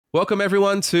Welcome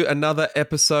everyone to another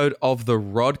episode of the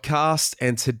Rodcast,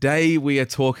 and today we are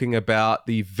talking about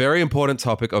the very important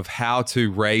topic of how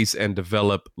to raise and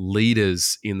develop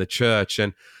leaders in the church.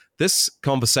 And this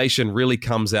conversation really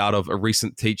comes out of a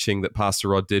recent teaching that Pastor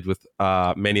Rod did with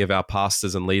many of our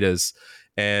pastors and leaders,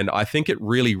 and I think it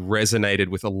really resonated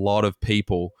with a lot of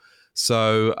people.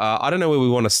 So I don't know where we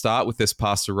want to start with this,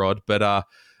 Pastor Rod, but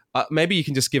maybe you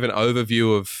can just give an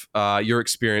overview of your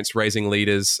experience raising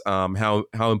leaders. How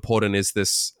important is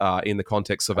this in the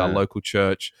context of our local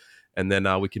church? And then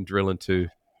we can drill into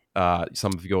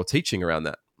some of your teaching around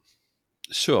that.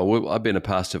 Sure. Well, I've been a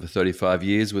pastor for 35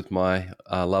 years with my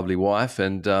lovely wife,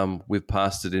 and we've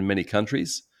pastored in many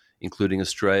countries, including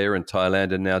Australia and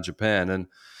Thailand and now Japan. And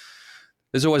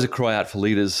there's always a cry out for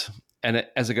leaders. And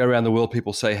as I go around the world,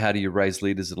 people say, how do you raise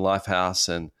leaders in Lifehouse?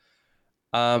 And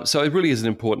so it really is an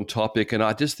important topic, and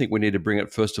I just think we need to bring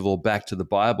it, first of all, back to the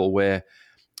Bible, where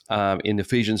in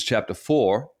Ephesians chapter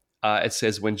 4, it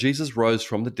says, when Jesus rose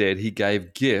from the dead, he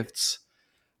gave gifts,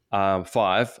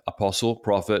 5, apostle,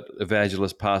 prophet,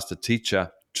 evangelist, pastor,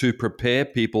 teacher, to prepare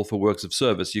people for works of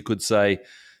service. You could say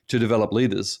to develop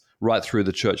leaders right through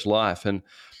the church life. And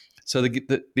so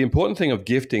the important thing of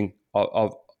gifting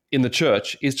of in the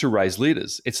church is to raise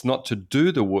leaders. It's not to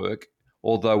do the work,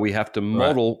 although we have to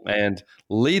model and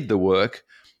lead the work,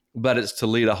 but it's to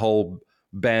lead a whole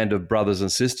band of brothers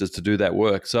and sisters to do that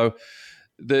work. So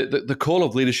the call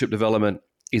of leadership development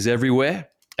is everywhere,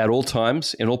 at all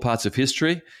times, in all parts of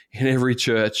history. In every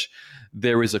church,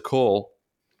 there is a call.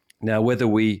 Now, what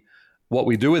we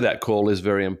do with that call is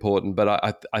very important,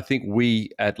 but I think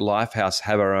we at Lifehouse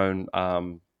have our own,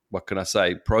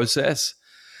 process.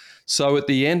 So at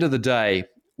the end of the day,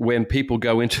 when people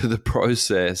go into the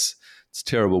process, it's a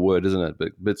terrible word, isn't it?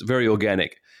 But it's very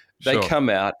organic. They come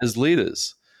out as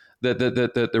leaders.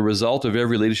 The result of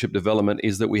every leadership development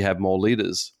is that we have more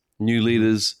leaders, new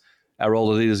leaders, our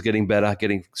older leaders getting better,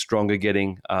 getting stronger,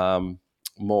 getting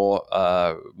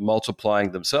more,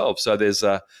 multiplying themselves. So there's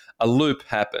a loop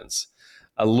happens.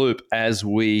 A loop as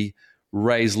we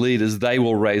raise leaders, they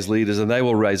will raise leaders, and they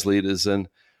will raise leaders. And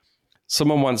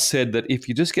someone once said that if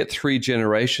you just get 3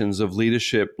 generations of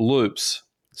leadership loops,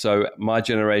 so my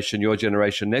generation, your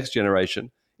generation, next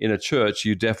generation, in a church,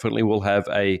 you definitely will have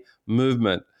a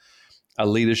movement. A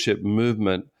leadership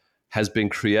movement has been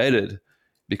created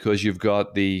because you've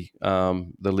got the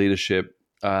leadership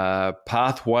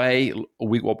pathway,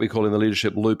 what we call in the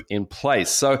leadership loop, in place.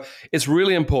 So it's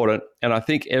really important, and I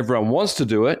think everyone wants to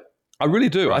do it. I really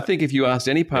do. Right. I think if you asked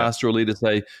any pastor or leader,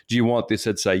 say, do you want this?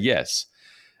 They'd say yes.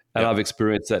 And I've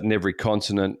experienced that in every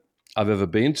continent I've ever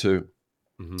been to.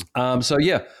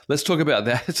 Mm-hmm. Let's talk about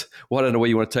that. Well, I don't know where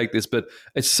you want to take this, but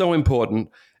it's so important.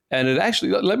 And it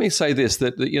actually, let me say this,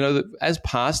 that as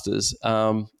pastors,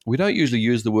 we don't usually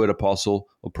use the word apostle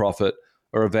or prophet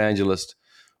or evangelist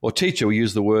or teacher. We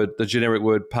use the generic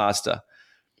word pastor.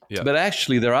 Yeah. But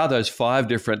actually, there are those 5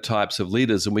 different types of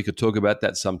leaders, and we could talk about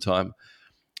that sometime.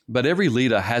 But every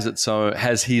leader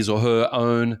has his or her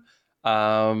own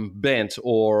bent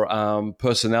or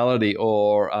personality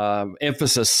or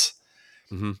emphasis.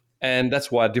 Mm-hmm. And that's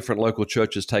why different local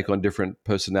churches take on different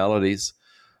personalities.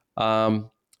 And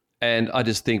I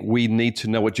just think we need to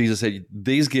know what Jesus said.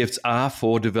 These gifts are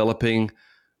for developing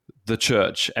the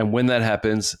church. And when that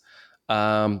happens,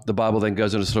 the Bible then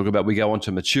goes on to talk about we go on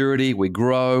to maturity, we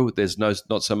grow, there's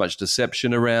not so much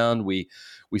deception around, we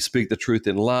speak the truth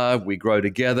in love, we grow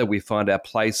together, we find our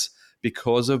place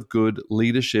because of good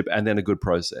leadership and then a good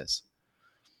process.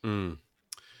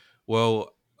 Well,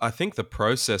 I think the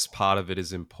process part of it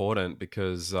is important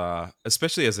because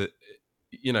especially as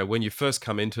when you first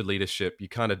come into leadership, you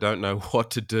kind of don't know what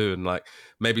to do. And like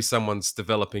maybe someone's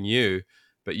developing you,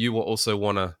 but you will also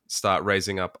want to start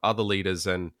raising up other leaders,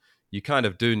 and you kind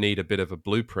of do need a bit of a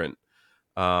blueprint.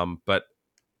 But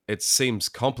it seems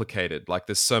complicated. Like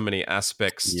there's so many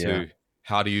aspects to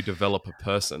how do you develop a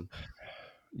person.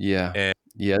 Yeah. And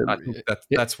I think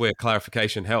that's where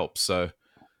clarification helps. So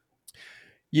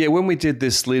yeah, when we did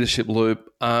this leadership loop,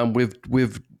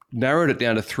 we've narrowed it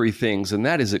down to 3 things, and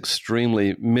that is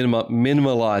extremely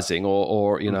minimalizing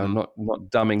or not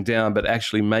dumbing down, but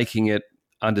actually making it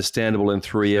understandable in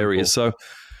 3 areas. So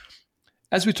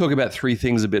as we talk about 3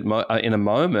 things a bit in a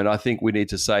moment, I think we need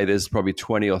to say there's probably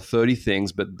 20 or 30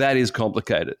 things, but that is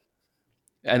complicated.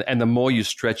 And the more you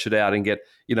stretch it out and get,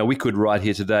 we could write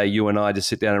here today, you and I just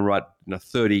sit down and write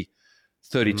 30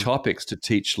 topics to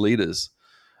teach leaders.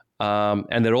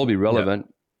 And they'll all be relevant.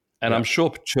 Yep. And I'm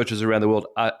sure churches around the world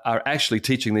are actually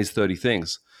teaching these 30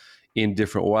 things in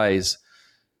different ways.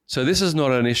 So this is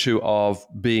not an issue of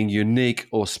being unique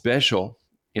or special.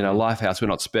 Lifehouse, we're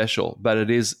not special, but it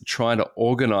is trying to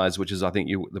organize, which is, I think,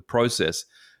 the process,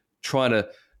 trying to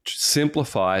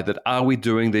simplify that. Are we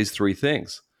doing these three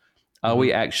things? Are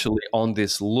we actually on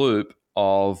this loop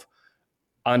of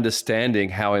understanding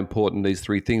how important these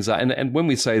three things are? And when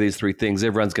we say these three things,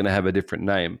 everyone's going to have a different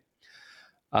name,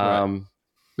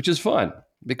 which is fine,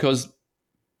 because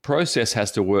process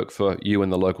has to work for you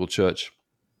and the local church.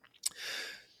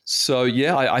 So,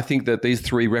 I think that these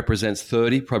three represents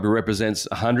 30, probably represents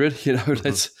 100.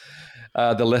 That's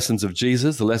the lessons of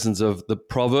Jesus, the lessons of the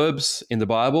Proverbs in the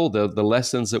Bible, the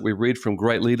lessons that we read from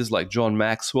great leaders like John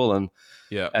Maxwell and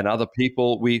other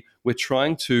people. We're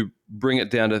trying to bring it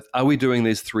down to, are we doing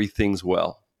these three things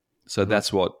well? So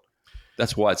that's why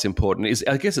it's important.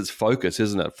 I guess it's focus,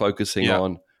 isn't it? Focusing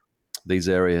on these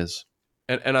areas.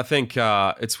 And I think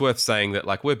it's worth saying that,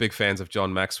 like, we're big fans of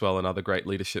John Maxwell and other great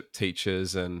leadership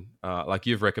teachers, and like,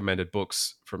 you've recommended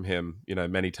books from him,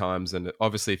 many times. And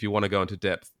obviously, if you want to go into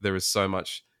depth, there is so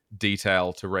much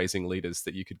detail to raising leaders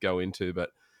that you could go into. But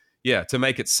to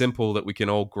make it simple that we can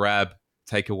all grab,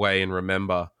 take away, and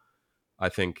remember, I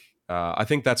think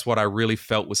that's what I really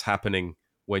felt was happening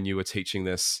when you were teaching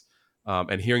this,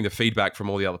 and hearing the feedback from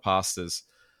all the other pastors.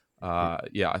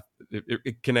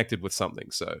 It connected with something.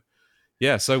 So.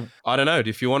 Yeah, so I don't know,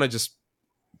 if you want to just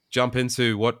jump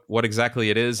into what exactly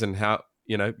it is and how,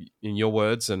 in your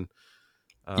words. And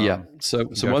So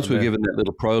once we've given that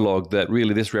little prologue, that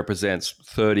really this represents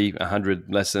 30,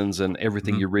 100 lessons and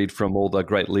everything you read from all the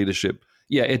great leadership.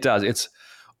 Yeah, it does. It's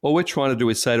all we're trying to do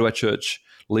is say to our church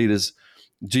leaders,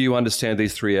 do you understand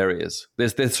these three areas?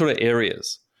 There's sort of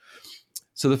areas.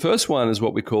 So the first one is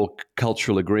what we call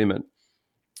cultural agreement.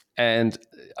 And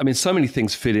I mean, so many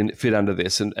things fit under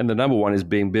this. And the number one is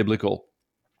being biblical.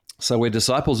 So we're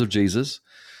disciples of Jesus.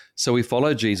 So we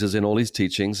follow Jesus in all his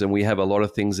teachings. And we have a lot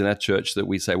of things in our church that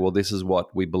we say, well, this is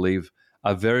what we believe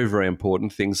are very, very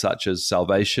important. Things such as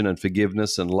salvation and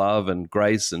forgiveness and love and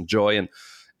grace and joy. And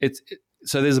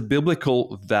so there's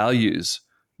biblical values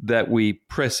that we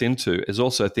press into. There's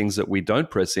also things that we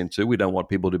don't press into. We don't want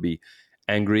people to be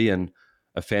angry and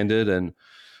offended, and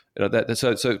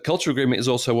so cultural agreement is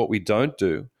also what we don't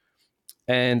do.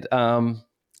 And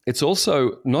it's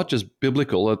also not just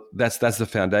biblical, that's the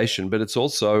foundation, but it's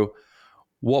also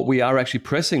what we are actually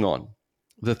pressing on,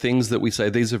 the things that we say,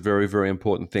 these are very, very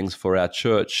important things for our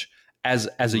church as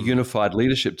a unified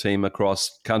leadership team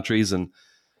across countries and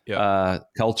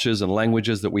cultures and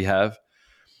languages that we have.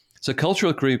 So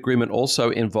cultural agreement also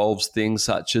involves things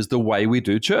such as the way we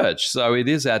do church. So it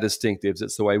is our distinctives.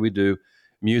 It's the way we do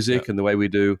music and the way we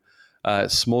do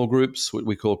small groups, what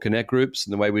we call connect groups,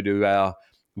 and the way we do our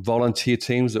volunteer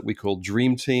teams that we call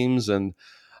dream teams, and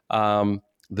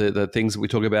the things that we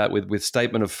talk about with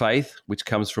statement of faith, which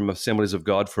comes from Assemblies of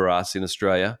God for us in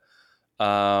Australia.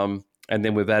 And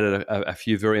then we've added a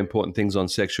few very important things on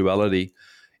sexuality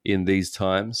in these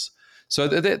times. So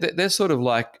they're sort of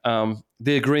like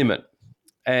the agreement,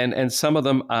 and some of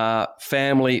them are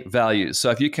family values. So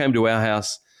if you came to our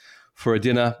house for a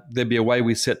dinner, there'd be a way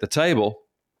we set the table,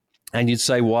 and you'd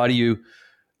say, "Why do you?"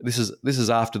 This is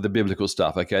after the biblical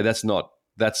stuff. Okay, that's not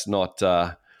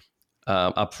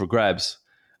up for grabs.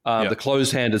 The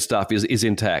closed-handed stuff is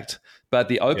intact, but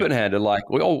the open-handed, like,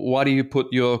 "Oh, why do you put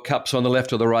your cups on the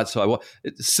left or the right side?" Well,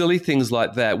 silly things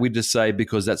like that. We just say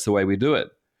because that's the way we do it.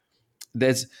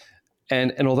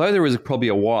 And although there is probably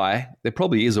a why, there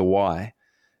probably is a why,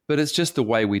 but it's just the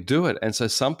way we do it. And so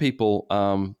some people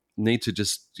need to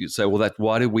just say, well,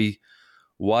 why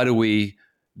do we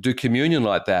do communion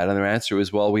like that? And their answer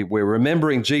is, well, we're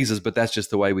remembering Jesus, but that's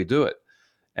just the way we do it.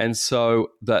 And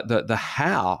so the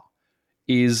how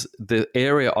is the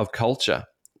area of culture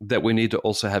that we need to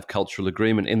also have cultural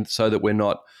agreement in, so that we're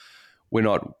not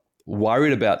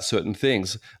worried about certain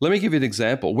things. Let me give you an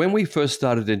example. When we first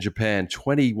started in Japan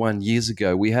 21 years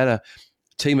ago, we had a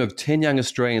team of 10 young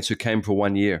Australians who came for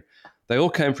 1 year. They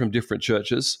all came from different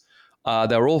churches.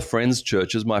 They were all friends'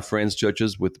 churches, my friends'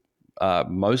 churches, with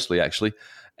mostly actually.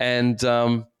 And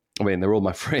I mean, they're all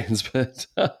my friends, but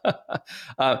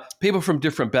people from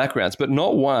different backgrounds, but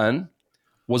not one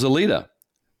was a leader.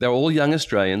 They were all young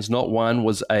Australians. Not one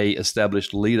was a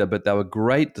established leader, but they were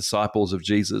great disciples of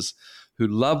Jesus who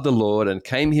loved the Lord and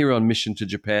came here on mission to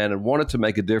Japan and wanted to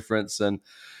make a difference. And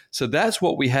so that's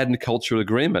what we had in cultural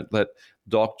agreement, that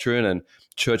doctrine and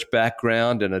church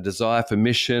background and a desire for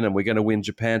mission, and we're going to win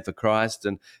Japan for Christ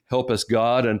and help us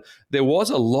God. And there was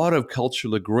a lot of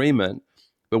cultural agreement.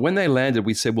 But when they landed,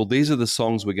 we said, well, these are the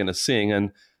songs we're going to sing,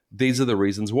 and these are the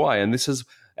reasons why. And this is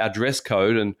our dress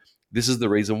code, and this is the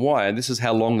reason why. And this is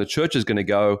how long the church is going to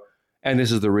go, and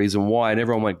this is the reason why. And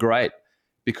everyone went, great,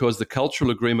 because the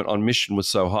cultural agreement on mission was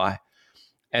so high.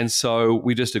 And so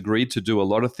we just agreed to do a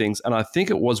lot of things. And I think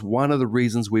it was one of the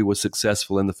reasons we were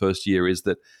successful in the first year is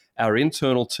that our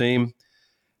internal team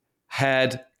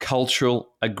had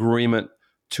cultural agreement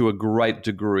to a great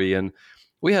degree. And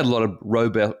we had a lot of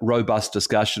robust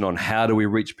discussion on how do we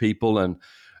reach people and,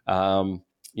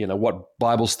 what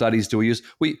Bible studies do we use.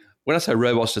 When I say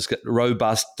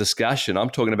robust discussion, I'm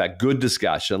talking about good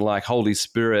discussion, like Holy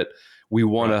Spirit, we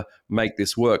want to make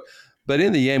this work. But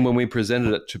in the end, when we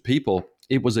presented it to people,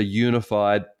 it was a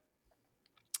unified,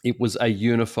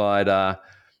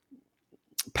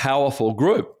 powerful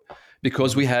group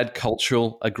because we had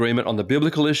cultural agreement on the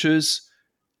biblical issues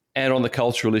and on the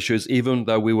cultural issues, even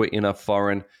though we were in a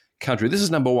foreign country. This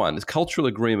is number one, is cultural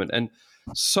agreement. And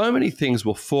so many things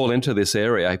will fall into this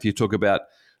area if you talk about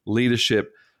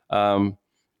leadership,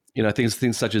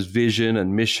 things such as vision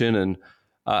and mission. And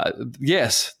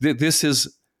this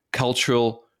is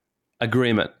cultural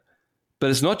agreement. But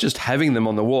it's not just having them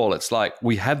on the wall. It's like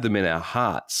we have them in our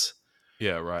hearts.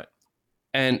 Yeah, right.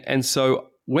 And so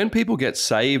when people get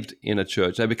saved in a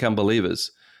church, they become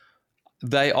believers.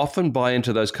 They often buy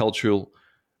into those cultural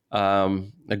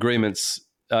agreements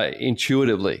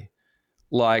intuitively.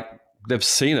 Like they've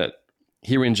seen it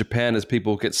here in Japan as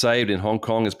people get saved, in Hong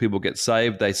Kong as people get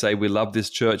saved. They say, we love this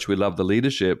church, we love the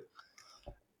leadership.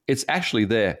 It's actually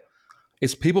there.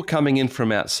 It's people coming in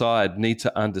from outside need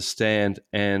to understand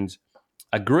and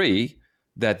agree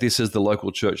that this is the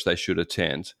local church they should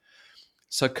attend.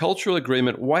 So cultural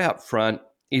agreement way up front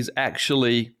is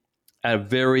actually a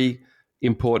very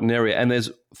important area. And there's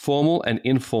formal and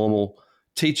informal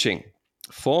teaching.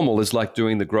 Formal is like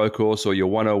doing the Grow course or your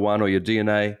 101 or your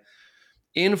DNA.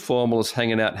 Informal is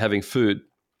hanging out, having food,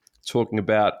 talking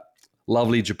about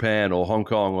lovely Japan or Hong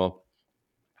Kong or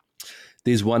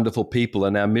these wonderful people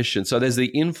and our mission. So there's the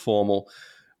informal,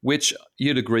 which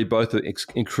you'd agree both are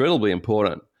incredibly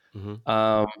important.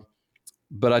 Mm-hmm.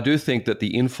 But I do think that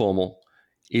the informal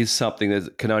is something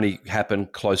that can only happen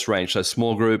close range. So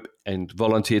small group and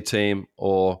volunteer team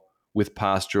or with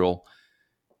pastoral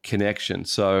connection.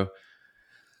 So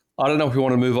I don't know if we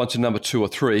want to move on to number 2 or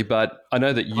 3, but I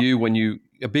know that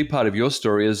a big part of your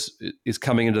story is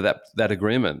coming into that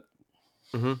agreement.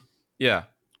 Mm-hmm. Yeah.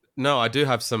 No, I do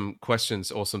have some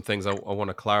questions or some things I want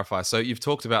to clarify. So you've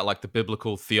talked about like the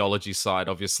biblical theology side.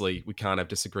 Obviously, we can't have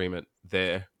disagreement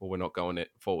there, or we're not going it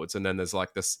forwards. And then there's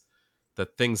like the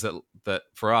things that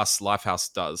for us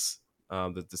Lifehouse does,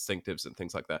 the distinctives and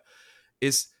things like that.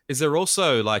 Is there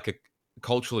also like a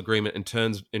cultural agreement in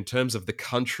terms of the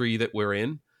country that we're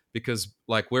in? Because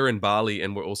like we're in Bali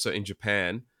and we're also in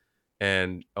Japan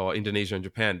or Indonesia and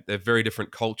Japan. They're very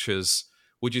different cultures.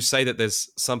 Would you say that there's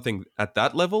something at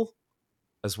that level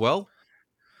as well?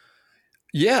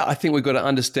 Yeah, I think we've got to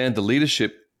understand the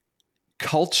leadership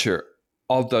culture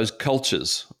of those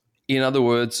cultures. In other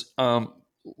words,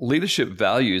 leadership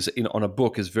values on a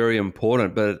book is very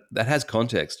important, but that has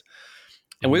context.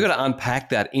 And we've got to unpack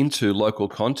that into local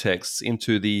contexts,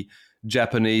 into the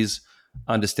Japanese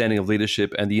understanding of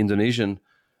leadership and the Indonesian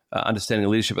understanding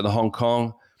of leadership and the Hong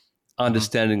Kong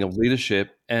understanding of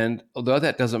leadership. And although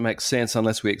that doesn't make sense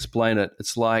unless we explain it,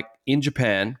 it's like in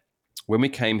Japan, when we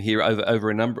came here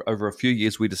over a few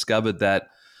years, we discovered that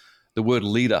the word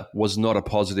leader was not a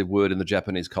positive word in the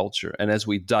Japanese culture. And as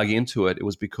we dug into it, it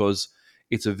was because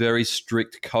it's a very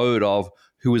strict code of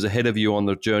who is ahead of you on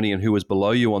the journey and who is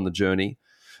below you on the journey.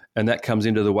 And that comes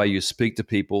into the way you speak to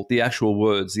people, the actual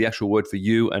word for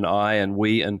you and I and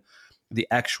we and the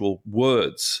actual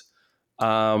words.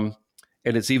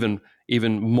 And it's even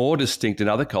more distinct in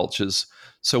other cultures.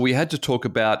 So we had to talk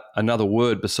about another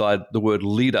word beside the word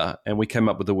leader, and we came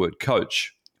up with the word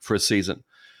coach for a season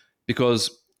because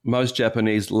most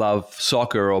Japanese love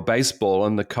soccer or baseball,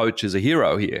 and the coach is a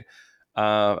hero here.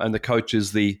 And the coach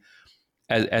is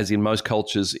as in most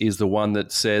cultures, is the one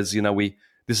that says,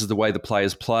 this is the way the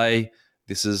players play.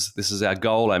 This is our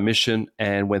goal, our mission,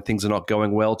 and when things are not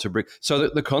going well, to bring. So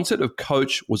the concept of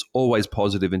coach was always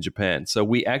positive in Japan. So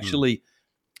we actually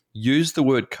used the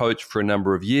word coach for a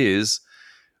number of years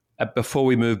before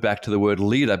we moved back to the word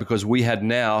leader, because we had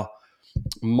now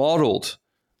modeled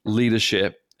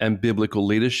leadership and biblical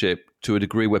leadership to a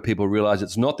degree where people realize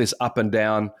it's not this up and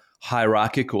down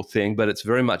hierarchical thing, but it's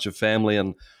very much a family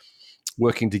and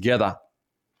working together.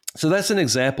 So that's an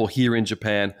example here in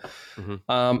Japan.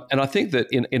 And I think that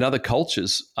in other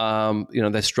cultures,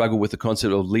 they struggle with the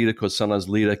concept of leader because sometimes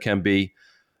leader can be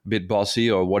a bit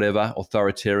bossy or whatever,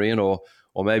 authoritarian, or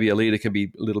maybe a leader can be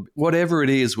a little bit, whatever it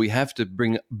is, we have to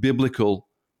bring biblical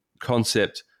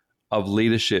concept of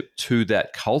leadership to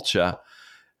that culture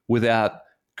without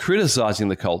criticizing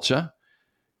the culture.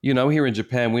 Here in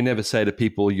Japan, we never say to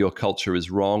people, your culture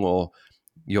is wrong or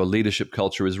your leadership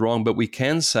culture is wrong, but we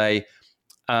can say,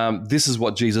 this is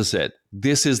what Jesus said.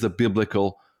 This is the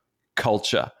biblical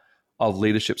culture of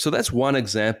leadership. So that's one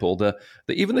example.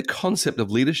 Even the concept of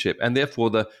leadership, and therefore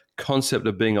the concept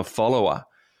of being a follower.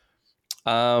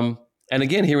 And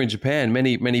again, here in Japan,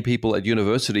 many people at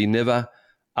university never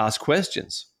ask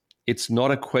questions. It's not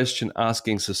a question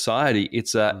asking society.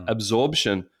 It's a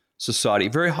absorption society.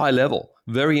 Very high level,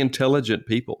 very intelligent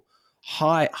people,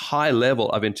 high level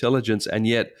of intelligence, and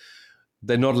yet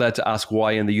they're not allowed to ask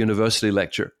why in the university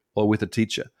lecture or with a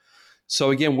teacher. So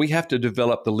again, we have to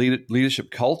develop the leadership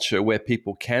culture where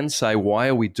people can say, why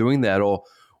are we doing that? Or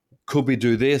could we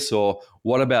do this? Or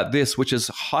what about this? Which is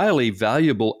highly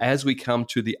valuable as we come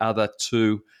to the other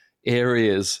two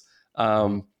areas.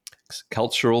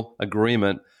 Cultural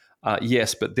agreement,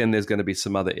 yes, but then there's going to be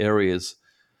some other areas.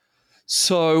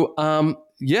 So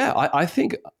I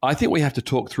think we have to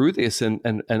talk through this. And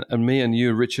me and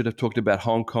you, Richard, have talked about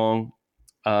Hong Kong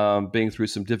being through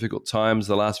some difficult times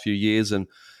the last few years, and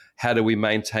how do we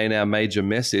maintain our major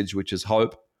message, which is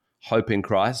hope in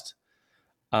Christ.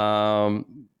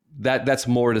 That's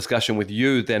more a discussion with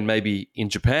you than maybe in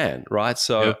Japan, right?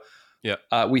 So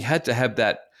we had to have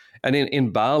that. And in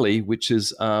Bali, which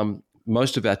is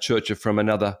most of our church are from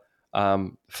another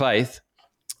faith,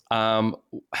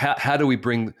 how do we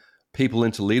bring people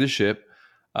into leadership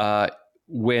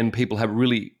when people have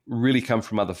really, really come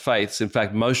from other faiths? In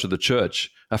fact, most of the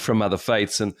church are from other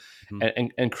faiths, and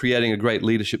creating a great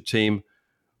leadership team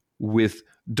with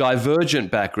divergent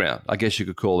background, I guess you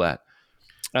could call that.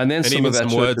 And then some of our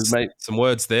churches some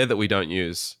words there that we don't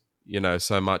use,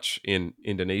 so much in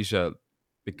Indonesia,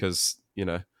 because,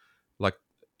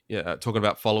 talking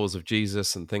about followers of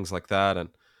Jesus and things like that. And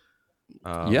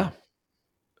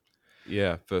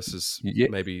versus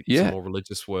maybe some more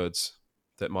religious words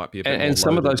that might be a bit more. And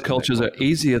some of those cultures are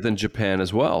easier than Japan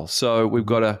as well. So we've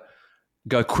got to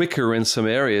go quicker in some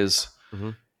areas.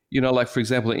 Like, for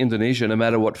example, in Indonesia, no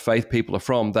matter what faith people are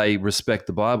from, they respect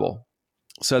the Bible.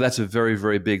 So that's a very,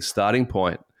 very big starting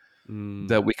point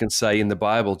that we can say in the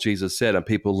Bible, Jesus said, and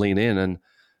people lean in,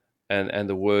 and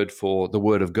the word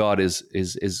of God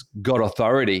is God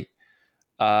authority.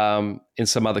 In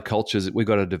some other cultures, we've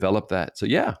got to develop that. So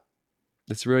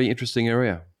it's a very interesting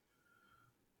area.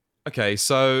 Okay,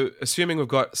 so assuming we've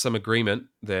got some agreement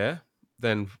there,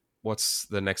 then what's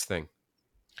the next thing?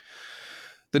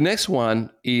 The next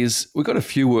one is, we've got a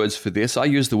few words for this. I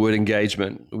use the word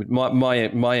engagement.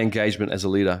 My engagement as a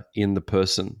leader in the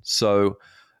person. So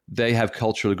they have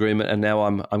cultural agreement, and now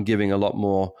I'm giving a lot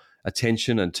more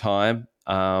attention and time.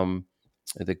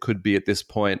 There could be at this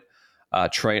point a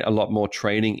lot more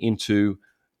training into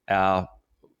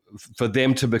for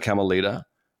them to become a leader,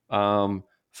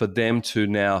 for them to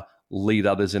now lead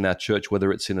others in our church,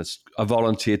 whether it's in a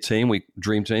volunteer team,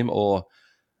 dream team, or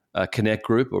a connect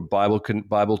group, or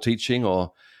Bible teaching,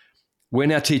 or we're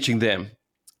now teaching them,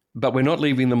 but we're not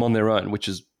leaving them on their own,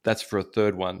 that's for a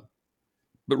third one.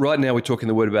 But right now we're talking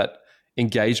the word about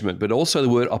engagement, but also the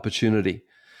word opportunity.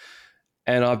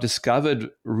 And I've discovered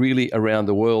really around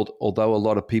the world, although a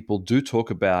lot of people do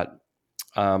talk about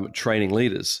training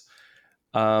leaders,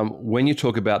 when you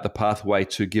talk about the pathway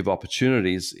to give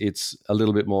opportunities, it's a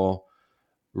little bit more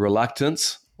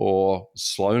reluctance or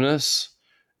slowness.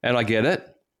 And I get it.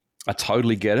 I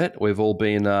totally get it. We've all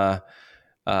been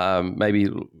maybe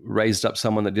raised up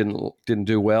someone that didn't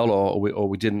do well, or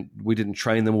we didn't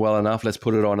train them well enough. Let's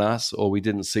put it on us, or we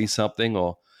didn't see something,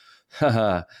 or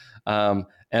and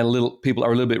people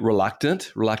are a little bit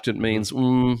reluctant. Reluctant means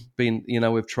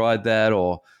we've tried that,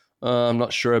 or I'm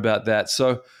not sure about that.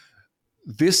 So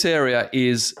this area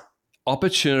is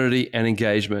opportunity and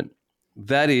engagement.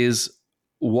 That is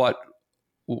what.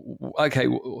 Okay.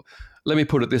 Let me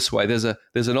put it this way. There's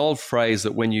an old phrase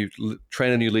that when you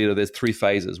train a new leader, there's three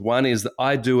phases. One is that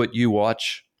I do it, you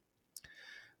watch.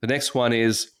 The next one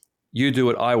is you do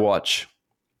it, I watch.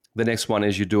 The next one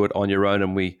is you do it on your own,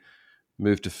 and we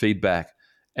move to feedback.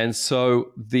 And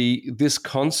so this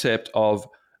concept of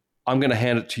I'm going to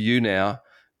hand it to you now,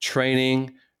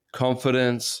 training,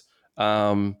 confidence,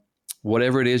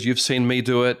 whatever it is, you've seen me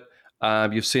do it.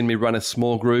 You've seen me run a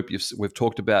small group. We've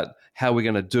talked about how we're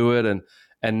going to do it, and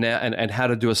how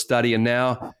to do a study. And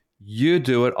now you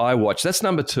do it, I watch. That's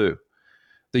number two.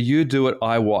 The you do it,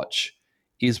 I watch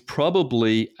is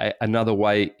probably another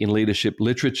way in leadership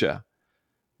literature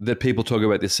that people talk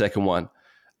about this second one.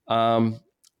 And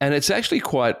it's actually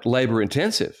quite labor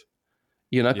intensive,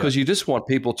 because you just want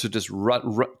people to just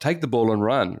take the ball and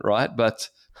run, right? But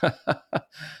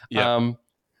I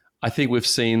think we've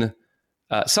seen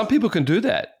some people can do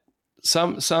that.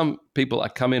 Some people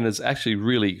come in as actually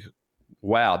really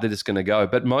wow, they're just going to go.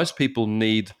 But most people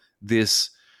need this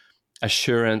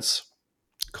assurance,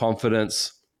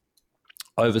 confidence,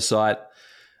 oversight.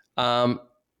 And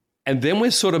then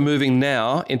we're sort of moving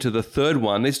now into the third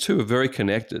one. These two are very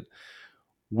connected,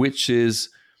 which is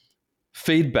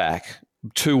feedback,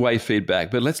 two-way feedback.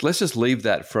 But let's just leave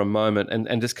that for a moment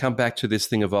and just come back to this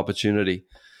thing of opportunity.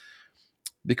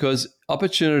 Because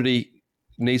opportunity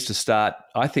needs to start,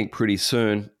 I think, pretty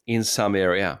soon in some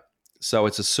area. So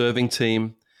it's a serving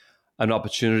team, an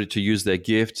opportunity to use their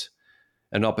gift,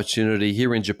 an opportunity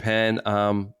here in Japan.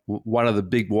 One of the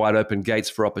big wide open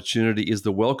gates for opportunity is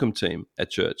the welcome team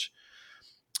at church,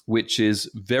 which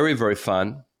is very, very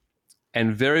fun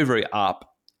and very, very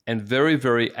up and very,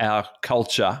 very our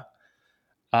culture,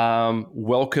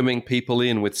 welcoming people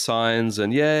in with signs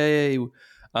and yay,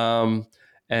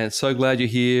 and so glad you're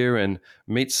here and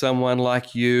meet someone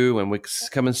like you and we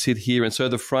come and sit here. And so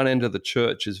the front end of the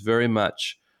church is very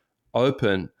much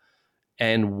open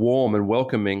and warm and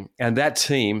welcoming. And that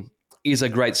team is a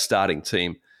great starting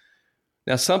team.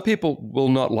 Now, some people will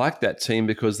not like that team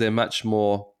because they're much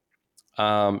more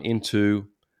into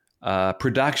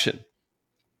production.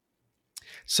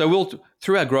 So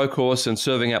through our Grow course and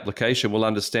serving application, we'll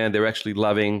understand they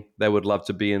would love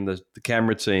to be in the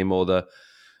camera team or the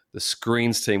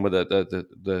screens team, where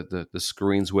the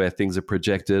screens where things are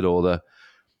projected,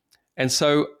 and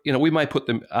so we may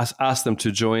ask them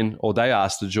to join, or they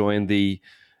ask to join the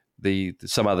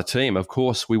some other team. Of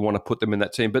course, we want to put them in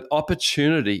that team, but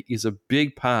opportunity is a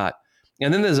big part.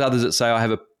 And then there's others that say, I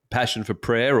have a passion for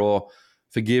prayer or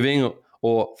for giving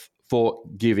or for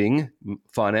giving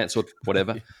finance or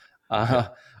whatever,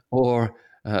 or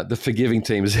the forgiving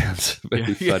team sounds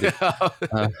very funny.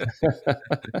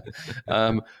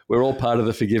 Yeah. We're all part of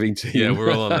the forgiving team. Yeah,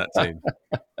 we're all on that team.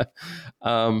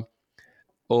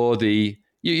 Or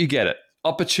you get it,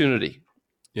 opportunity.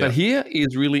 Yeah. But here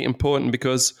is really important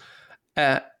because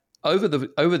over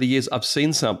the years, I've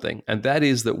seen something, and that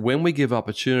is that when we give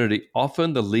opportunity,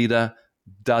 often the leader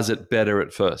does it better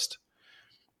at first.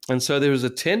 And so there is a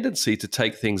tendency to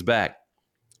take things back.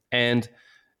 And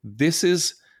this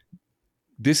is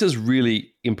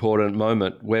really important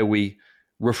moment where we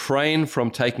refrain from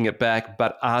taking it back,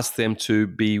 but ask them to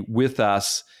be with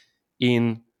us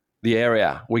in the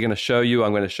area. I'm going to show you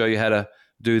how to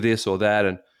do this or that.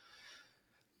 And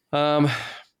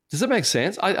does that make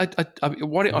sense? Why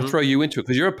don't I throw you into it?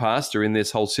 Because you're a pastor in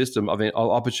this whole system of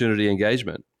opportunity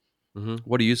engagement. Mm-hmm.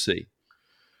 What do you see?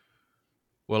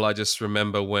 Well, I just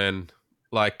remember when,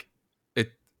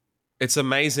 it's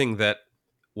amazing that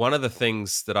one of the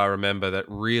things that I remember that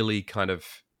really kind of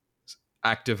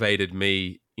activated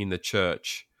me in the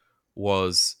church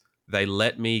was they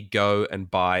let me go and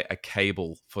buy a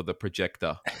cable for the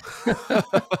projector.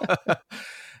 Wow.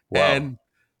 And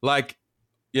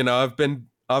I've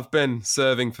been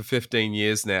serving for 15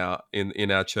 years now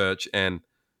in our church, and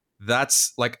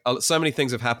that's so many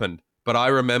things have happened, but I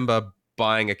remember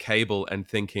buying a cable and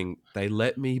thinking, they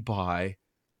let me buy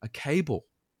a cable.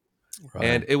 Right.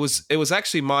 And it was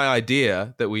actually my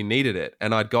idea that we needed it.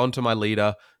 And I'd gone to my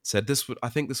leader, said, I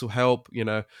think this will help, I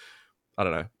don't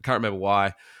know, I can't remember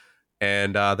why.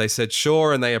 And they said,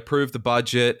 sure. And they approved the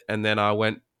budget. And then I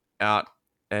went out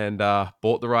and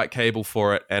bought the right cable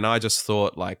for it. And I just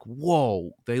thought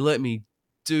whoa, they let me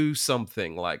do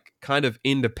something kind of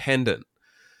independent.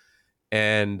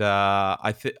 And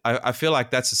I feel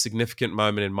like that's a significant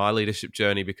moment in my leadership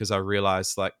journey, because I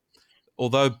realized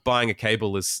although buying a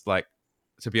cable is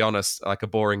to be honest, a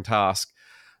boring task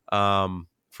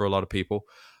for a lot of people,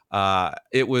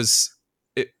 it was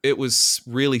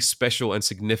really special and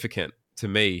significant to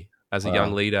me as a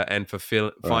young leader and for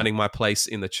finding my place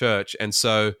in the church. And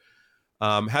so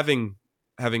having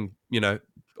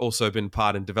also been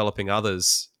part in developing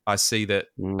others, I see that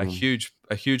a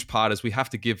huge part is we have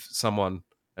to give someone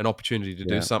an opportunity to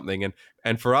do something.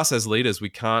 And for us as leaders, we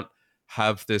can't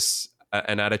have this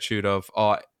an attitude of,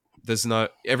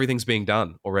 everything's being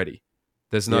done already.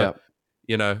 There's no,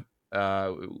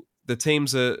 the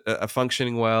teams are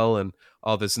functioning well, and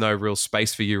there's no real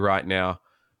space for you right now.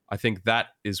 I think that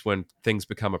is when things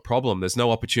become a problem. There's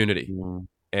no opportunity,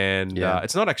 and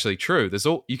it's not actually true.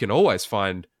 You can always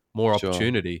find more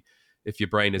opportunity if your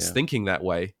brain is thinking that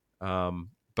way.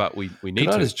 But we need to.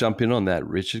 Can I just jump in on that,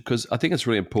 Richard? Because I think it's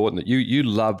really important that you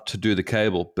love to do the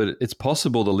cable, but it's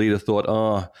possible the leader thought,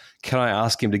 can I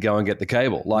ask him to go and get the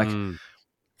cable?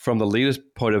 From the leader's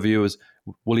point of view,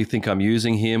 will he think I'm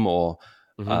using him, or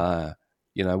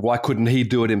why couldn't he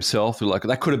do it himself?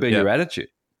 That could have been your attitude.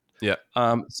 Yeah.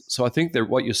 So I think that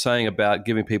what you're saying about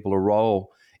giving people a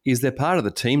role is they're part of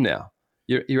the team now.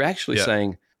 You're actually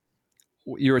saying,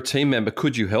 you're a team member.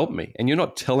 Could you help me? And you're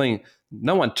not telling.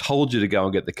 No one told you to go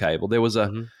and get the cable. There was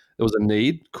a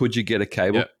need. Could you get a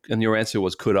cable? Yep. And your answer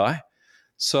was, could I?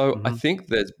 So I Mm-hmm. think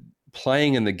that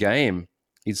playing in the game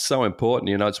is so important.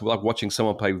 You know, it's like watching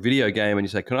someone play a video game and you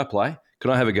say, can I play?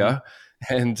 Can I have a go?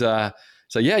 And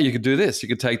so, yeah, you could do this. You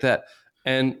could take that.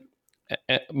 And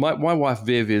my wife,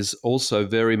 Viv, is also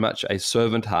very much a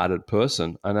servant-hearted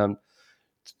person. And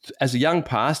as a young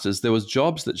pastor, there was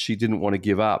jobs that she didn't want to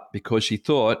give up because she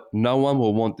thought no one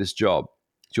will want this job.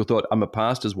 She thought, I'm a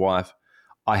pastor's wife.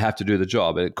 I have to do the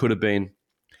job. And it could have been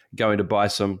going to buy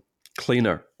some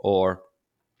cleaner or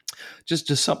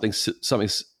just something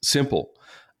simple.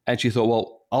 And she thought,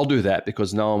 well, I'll do that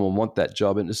because no one will want that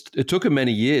job. And it took her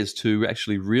many years to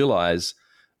actually realize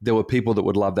there were people that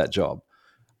would love that job.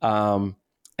 And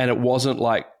it wasn't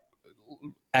like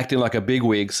acting like a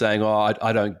bigwig saying, oh,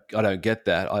 I don't get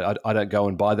that. I don't go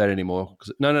and buy that anymore.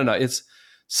 No. It's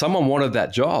someone wanted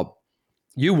that job.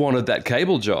 You wanted that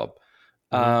cable job.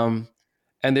 And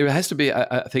there has to be,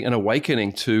 I think, an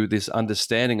awakening to this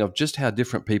understanding of just how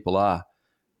different people are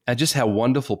and just how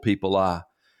wonderful people are.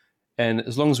 And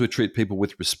as long as we treat people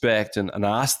with respect and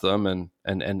ask them and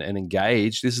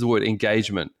engage, this is the word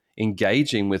engagement,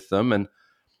 engaging with them. And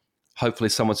hopefully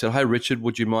someone said, hey, Richard,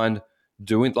 would you mind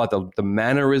doing, like the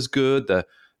manner is good,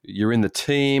 you're in the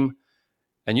team.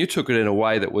 And you took it in a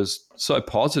way that was so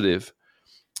positive.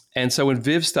 And so when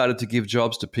Viv started to give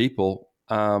jobs to people,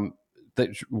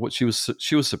 she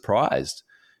was surprised.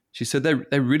 She said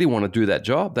they really want to do that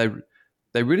job.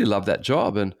 They really love that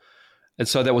job. And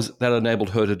so that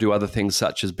enabled her to do other things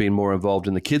such as being more involved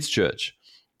in the kids' church.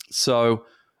 So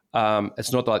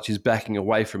it's not like she's backing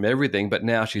away from everything, but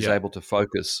now she's able to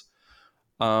focus.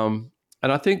 And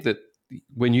I think that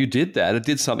when you did that, it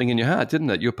did something in your heart, didn't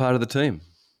it? You're part of the team.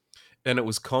 And it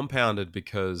was compounded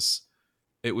because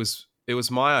it was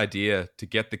my idea to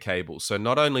get the cable. So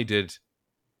not only did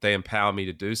they empower me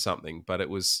to do something, but it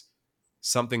was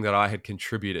something that I had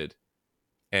contributed.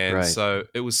 And so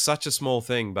it was such a small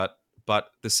thing, but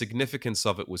the significance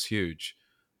of it was huge.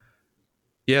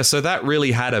 Yeah, so that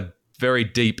really had a very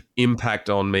deep impact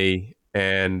on me.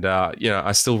 And,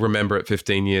 I still remember it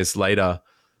 15 years later.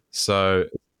 So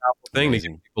it's a powerful thing to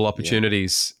give people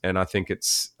opportunities. Yeah. And I think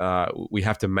it's we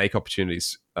have to make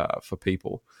opportunities for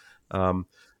people. But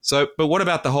what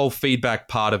about the whole feedback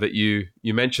part of it? You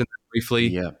mentioned that briefly.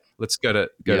 Yeah. Let's go to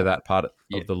that part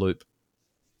of the loop.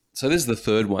 So this is the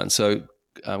third one. So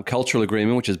cultural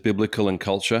agreement, which is biblical and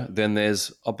culture. Then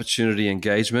there's opportunity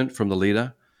engagement from the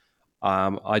leader.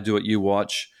 I do it, you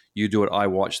watch. You do it, I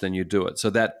watch, then you do it. So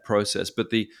that process. But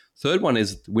the third one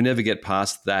is we never get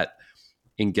past that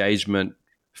engagement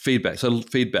feedback. So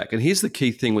feedback. And here's the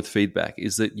key thing with feedback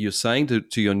is that you're saying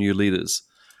to your new leaders,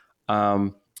 I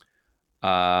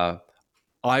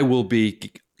will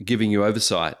be giving you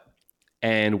oversight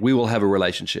and we will have a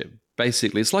relationship.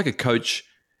 Basically, it's like a coach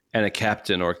and a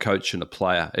captain or a coach and a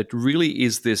player. It really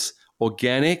is this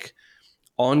organic,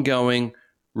 ongoing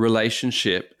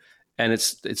relationship. And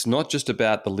it's not just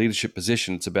about the leadership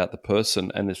position, it's about the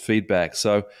person and the feedback.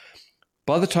 So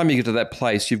by the time you get to that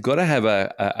place, you've got to have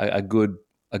a good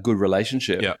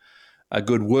relationship, a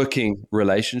good working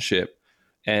relationship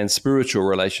and spiritual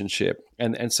relationship.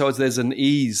 And so there's an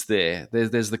ease there.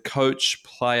 There's the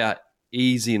coach-player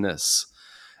easiness.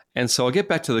 And so I'll get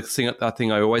back to the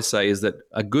thing I always say is that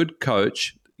a good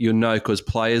coach, because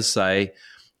players say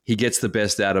he gets the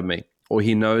best out of me or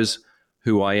he knows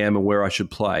who I am and where I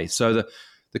should play. So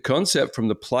the concept from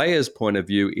the player's point of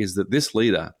view is that this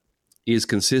leader is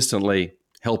consistently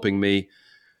helping me,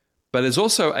 but there's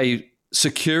also a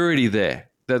security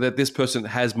there that this person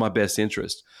has my best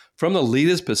interest. From the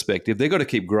leader's perspective, they've got to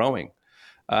keep growing.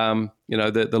 The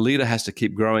leader has to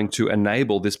keep growing to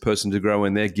enable this person to grow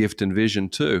in their gift and vision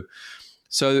too.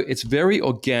 So it's very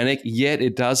organic, yet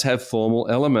it does have formal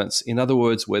elements. In other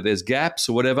words, where there's gaps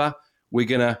or whatever, we're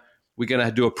gonna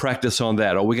do a practice on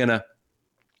that, or we're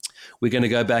gonna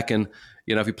go back and,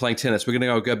 if you're playing tennis, we're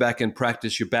gonna go back and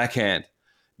practice your backhand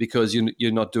because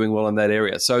you're not doing well in that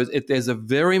area. So there's a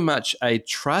very much a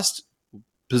trust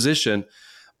position,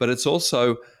 but it's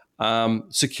also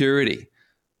security.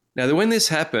 Now, when this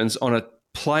happens on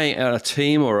a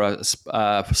team or a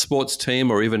sports team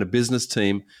or even a business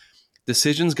team,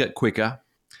 decisions get quicker,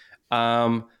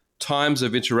 times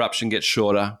of interruption get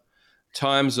shorter,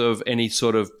 times of any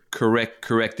sort of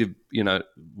corrective,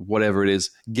 whatever it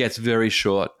is, gets very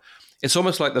short. It's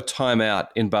almost like the timeout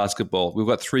in basketball. We've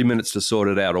got 3 minutes to sort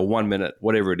it out, or 1 minute,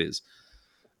 whatever it is.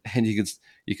 And you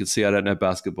can see I don't know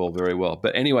basketball very well.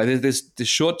 But anyway, there's this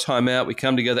short timeout. We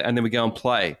come together and then we go and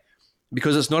play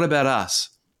because it's not about us.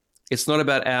 It's not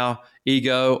about our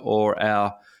ego or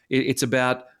it's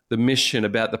about the mission,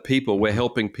 about the people. We're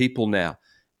helping people now.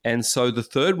 And so the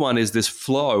third one is this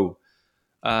flow.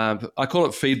 I call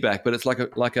it feedback, but it's like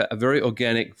a very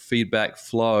organic feedback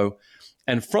flow.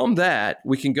 And from that,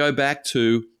 we can go back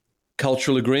to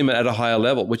cultural agreement at a higher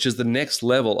level, which is the next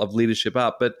level of leadership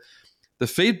up. But the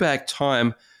feedback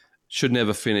time should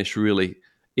never finish, really.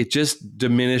 It just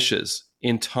diminishes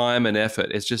in time and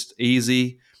effort. It's just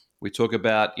easy. We talk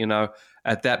about,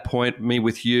 at that point, me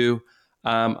with you,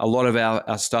 a lot of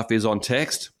our stuff is on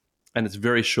text, and it's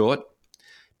very short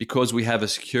because we have a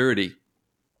security.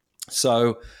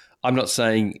 So I'm not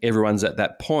saying everyone's at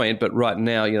that point, but right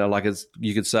now,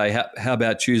 you could say, how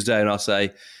about Tuesday? And I'll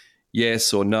say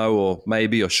yes or no or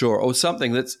maybe or sure or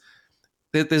something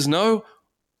there's no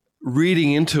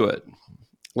reading into it.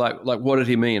 Like what did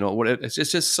he mean? Or what? It's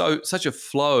just such a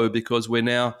flow because we're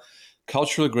now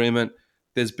cultural agreement.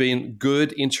 There's been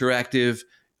good interactive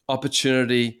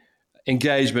opportunity,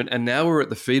 engagement, and now we're at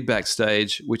the feedback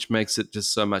stage, which makes it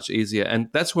just so much easier. And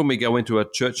that's when we go into a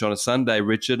church on a Sunday,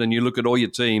 Richard, and you look at all your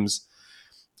teams,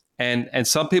 and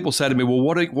some people say to me, "Well,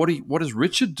 what does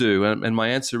Richard do?" And my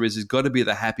answer is, he's got to be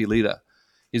the happy leader.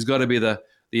 He's got to be the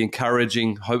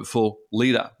encouraging, hopeful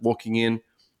leader walking in.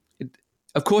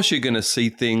 Of course, you're going to see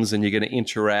things and you're going to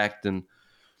interact,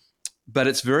 but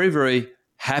it's very, very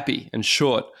happy and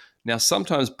short. Now,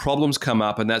 sometimes problems come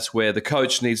up, and that's where the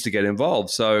coach needs to get involved.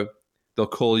 So they'll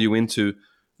call you into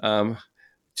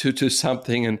to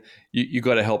something, and you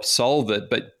got to help solve it.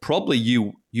 But probably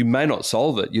you may not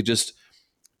solve it. You're just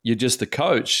the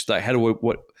coach. Like, how do we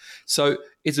what? So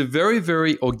it's a very,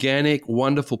 very organic,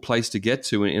 wonderful place to get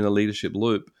to in a leadership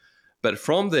loop. But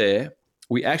from there,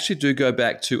 we actually do go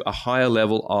back to a higher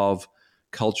level of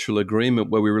cultural agreement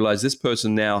where we realize this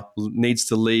person now needs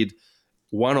to lead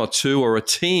one or two or a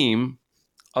team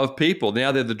of people.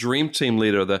 Now they're the dream team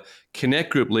leader, the connect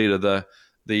group leader,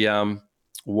 the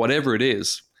whatever it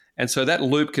is. And so that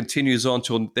loop continues on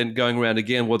till then going around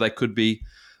again where they could be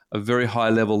a very high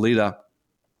level leader,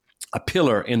 a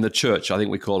pillar in the church, I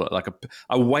think we call it, like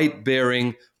a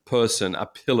weight-bearing person, a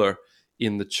pillar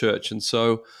in the church. And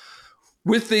so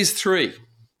with these three,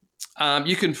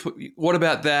 you can, what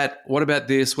about that? What about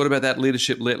this? What about that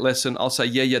leadership lesson? I'll say,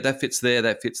 yeah, that fits there,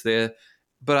 that fits there.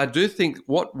 But I do think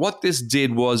what this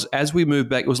did was, as we moved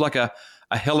back, it was like a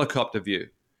helicopter view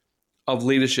of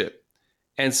leadership.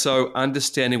 And so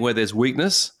understanding where there's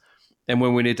weakness and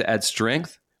when we need to add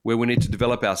strength, where we need to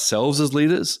develop ourselves as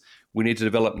leaders, we need to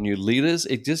develop new leaders.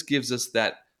 It just gives us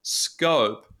that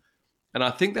scope. And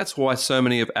I think that's why so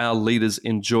many of our leaders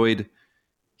enjoyed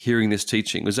hearing this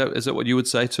teaching. Is that what you would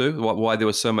say too? Why there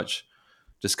was so much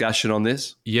discussion on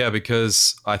this? Yeah,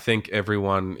 because I think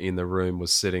everyone in the room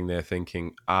was sitting there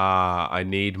thinking, I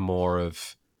need more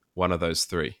of one of those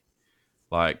three.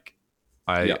 Like,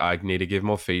 I need to give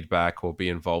more feedback or be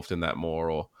involved in that more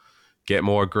or get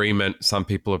more agreement. Some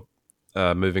people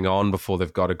are moving on before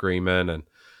they've got agreement.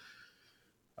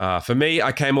 And for me,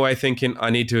 I came away thinking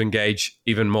I need to engage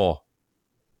even more.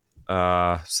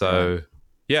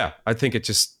 Yeah, I think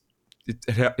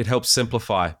it helps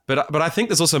simplify. But I think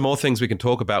there's also more things we can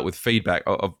talk about with feedback.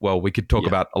 We could talk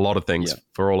about a lot of things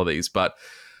for all of these. But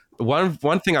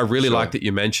one thing I really like that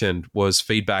you mentioned was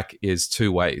feedback is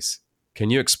two ways. Can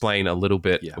you explain a little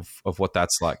bit of what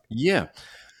that's like? Yeah.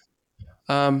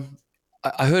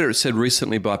 I heard it said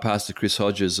recently by Pastor Chris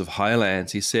Hodges of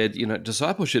Highlands. He said,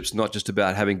 discipleship's not just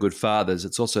about having good fathers.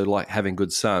 It's also like having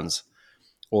good sons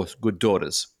or good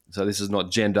daughters. So this is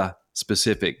not gender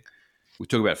specific. We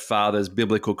talk about fathers,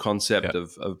 biblical concept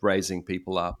of raising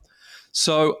people up.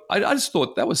 So I just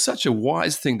thought that was such a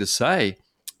wise thing to say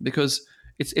because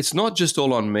it's not just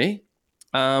all on me.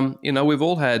 We've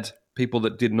all had people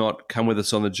that did not come with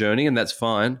us on the journey, and that's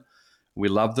fine. We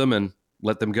love them and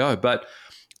let them go. But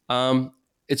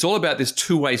it's all about this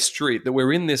two-way street that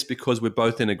we're in this because we're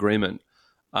both in agreement.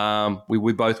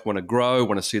 We both want to grow,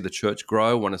 want to see the church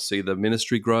grow, want to see the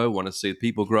ministry grow, want to see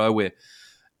people grow.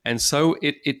 And so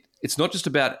it's not just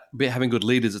about having good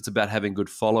leaders, it's about having good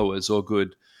followers or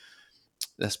good,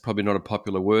 that's probably not a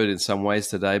popular word in some ways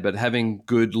today, but having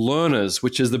good learners,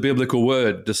 which is the biblical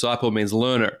word. Disciple means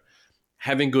learner.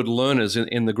 Having good learners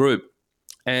in the group.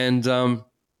 And so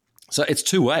it's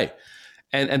two-way.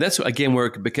 And that's, again, where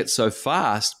it gets so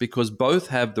fast because both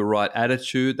have the right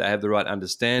attitude, they have the right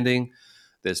understanding,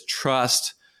 there's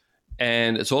trust,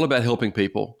 and it's all about helping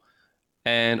people.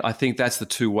 And I think that's the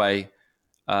two-way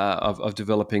of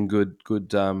developing good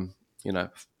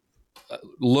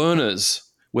learners,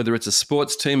 whether it's a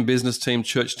sports team, business team,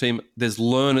 church team, there's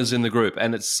learners in the group.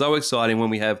 And it's so exciting when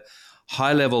we have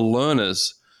high-level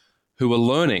learners who are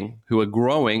learning, who are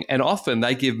growing, and often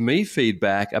they give me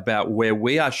feedback about where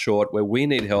we are short, where we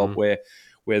need help, where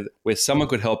someone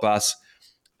could help us.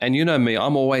 And you know me,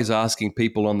 I'm always asking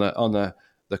people on the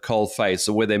cold face,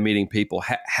 or where they're meeting people,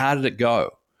 how did it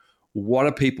go? What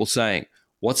are people saying?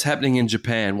 What's happening in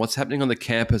Japan? What's happening on the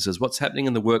campuses? What's happening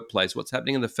in the workplace? What's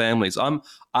happening in the families? I'm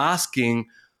asking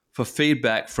for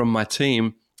feedback from my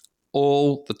team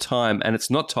all the time, and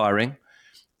it's not tiring.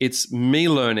 It's me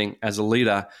learning as a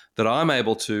leader that I'm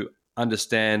able to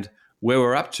understand where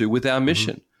we're up to with our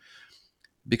mission.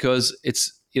 Because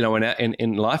it's, in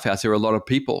Lifehouse, there are a lot of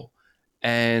people,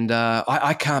 and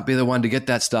I can't be the one to get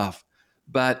that stuff.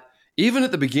 But even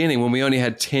at the beginning, when we only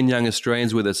had 10 young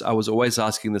Australians with us, I was always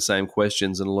asking the same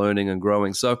questions and learning and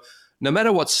growing. So no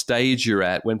matter what stage you're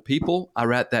at, when people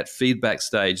are at that feedback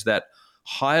stage, that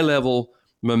high-level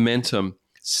momentum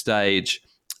stage,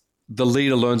 the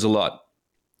leader learns a lot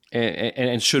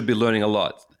and should be learning a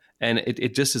lot. And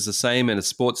it just is the same in a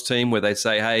sports team where they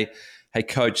say, hey,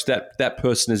 coach, that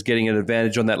person is getting an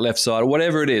advantage on that left side, or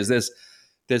whatever it is.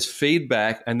 There's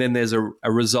feedback, and then there's a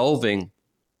resolving,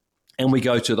 and we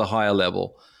go to the higher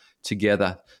level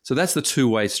together. So that's the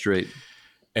two-way street.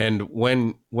 And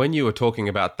when you were talking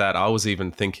about that, I was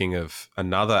even thinking of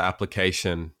another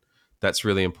application that's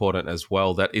really important as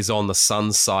well, that is on the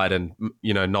son's side and,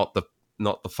 not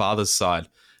the father's side.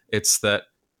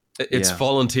 It's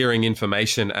volunteering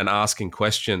information and asking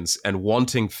questions and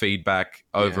wanting feedback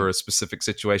over a specific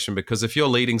situation. Because if you're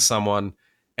leading someone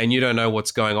and you don't know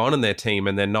what's going on in their team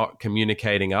and they're not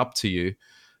communicating up to you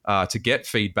to get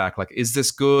feedback, like, is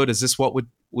this good? Is this what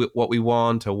we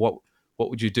want? Or what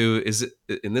would you do? Is it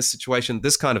in this situation?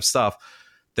 This kind of stuff.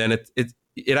 Then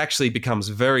it actually becomes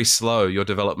very slow, your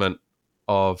development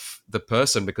of the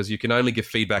person, because you can only give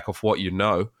feedback of what you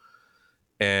know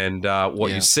and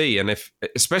what you see. And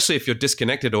especially if you're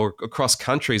disconnected or across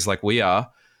countries like we are,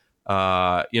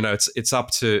 it's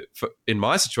up to, in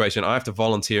my situation, I have to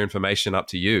volunteer information up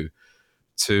to you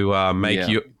to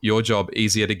make your job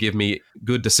easier to give me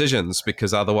good decisions,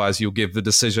 because otherwise you'll give the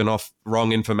decision off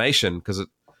wrong information because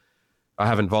I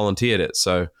haven't volunteered it.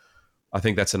 So I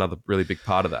think that's another really big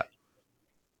part of that.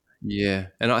 Yeah.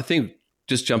 And I think,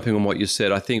 just jumping on what you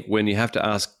said, I think when you have to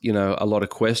ask, a lot of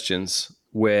questions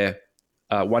where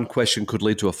one question could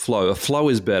lead to a flow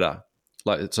is better.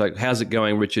 Like, it's like, how's it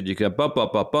going, Richard? You go bump,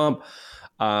 bump, bump, bump.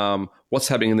 What's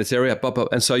happening in this area? Bump, bump.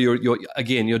 And so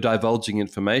you're divulging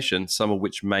information, some of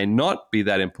which may not be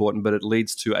that important, but it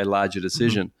leads to a larger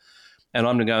decision. And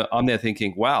I'm there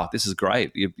thinking, wow, this is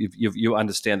great. You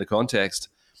understand the context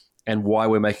and why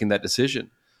we're making that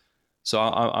decision. So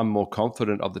I'm more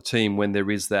confident of the team when there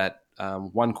is that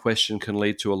one question can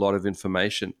lead to a lot of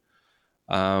information.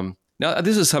 Now,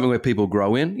 this is something where people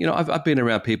grow in. I've been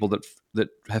around people that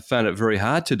have found it very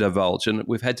hard to divulge, and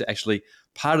we've had to actually,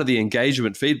 part of the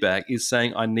engagement feedback is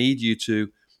saying, I need you to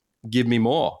give me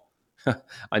more.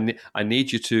 I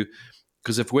need you to,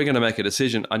 because if we're going to make a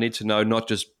decision, I need to know not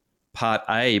just part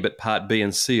A, but part B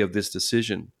and C of this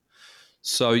decision.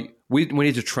 So we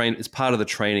need to train. It's part of the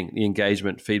training. The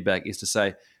engagement feedback is to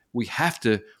say, we have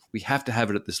to have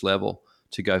it at this level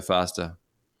to go faster.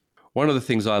 One of the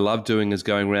things I love doing is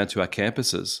going around to our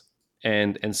campuses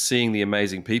and seeing the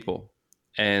amazing people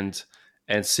and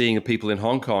seeing the people in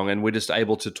Hong Kong, and we're just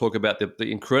able to talk about the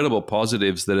incredible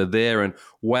positives that are there, and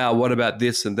wow, what about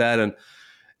this and that,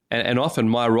 and often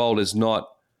my role is not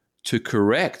to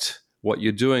correct what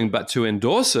you're doing, but to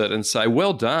endorse it and say,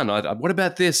 well done. What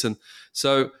about this? And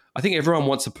so I think everyone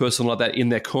wants a person like that in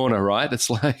their corner, right? It's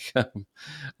like,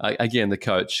 again, the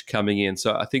coach coming in.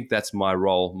 So I think that's my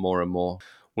role more and more.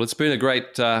 Well, it's been a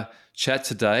great chat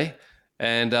today,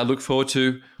 and I look forward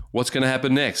to what's going to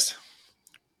happen next.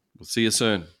 We'll see you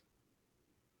soon.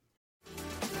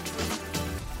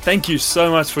 Thank you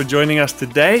so much for joining us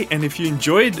today. And if you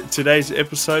enjoyed today's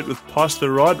episode with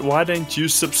Pastor Rod, why don't you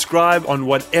subscribe on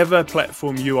whatever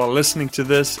platform you are listening to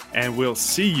this, and we'll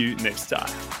see you next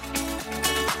time.